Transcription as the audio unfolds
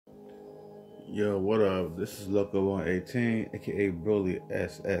Yo, what up? This is Loco118, aka Broly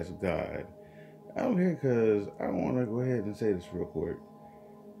SS God. I'm here because I want to go ahead and say this real quick.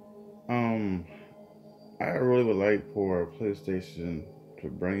 Um, I really would like for PlayStation to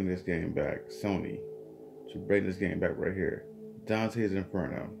bring this game back, Sony, to bring this game back right here. Dante's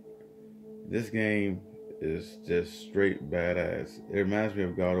Infrno. This game is just straight badass. It reminds me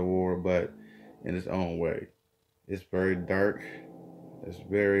of God of War, but in its own way. It's very dark. It's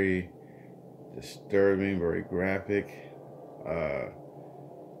very disturbing, very graphic. Uh,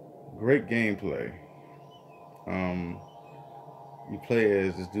 Great gameplay. Um, you play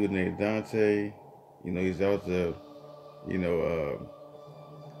as this dude named Dante. He's out to, you know,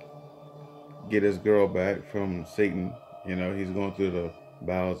 get his girl back from Satan. He's going through the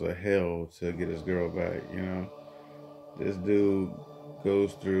bowels of hell to get his girl back. This dude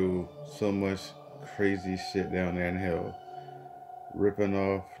goes through so much crazy shit down there in hell, ripping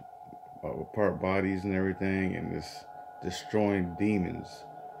off apart bodies and everything, and just destroying demons.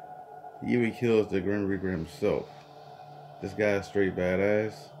 He even kills the Grim Reaper himself. This guy's straight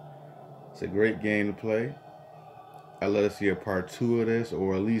badass. It's a great game to play. I'd love to see a part 2 of this,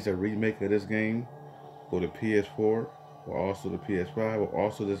 or at least a remake of this game for the PS4, or also the PS5, or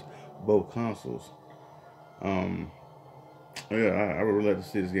also just both consoles. Um, yeah, I would really like to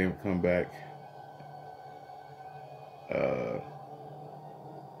see this game come back.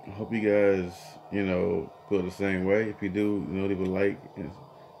 I hope you guys, feel the same way. If you do, leave a like in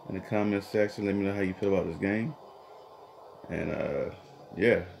the comment section. Let me know how you feel about this game. And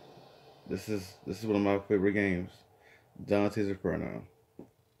yeah, this is one of my favorite games, Dante's Inferno.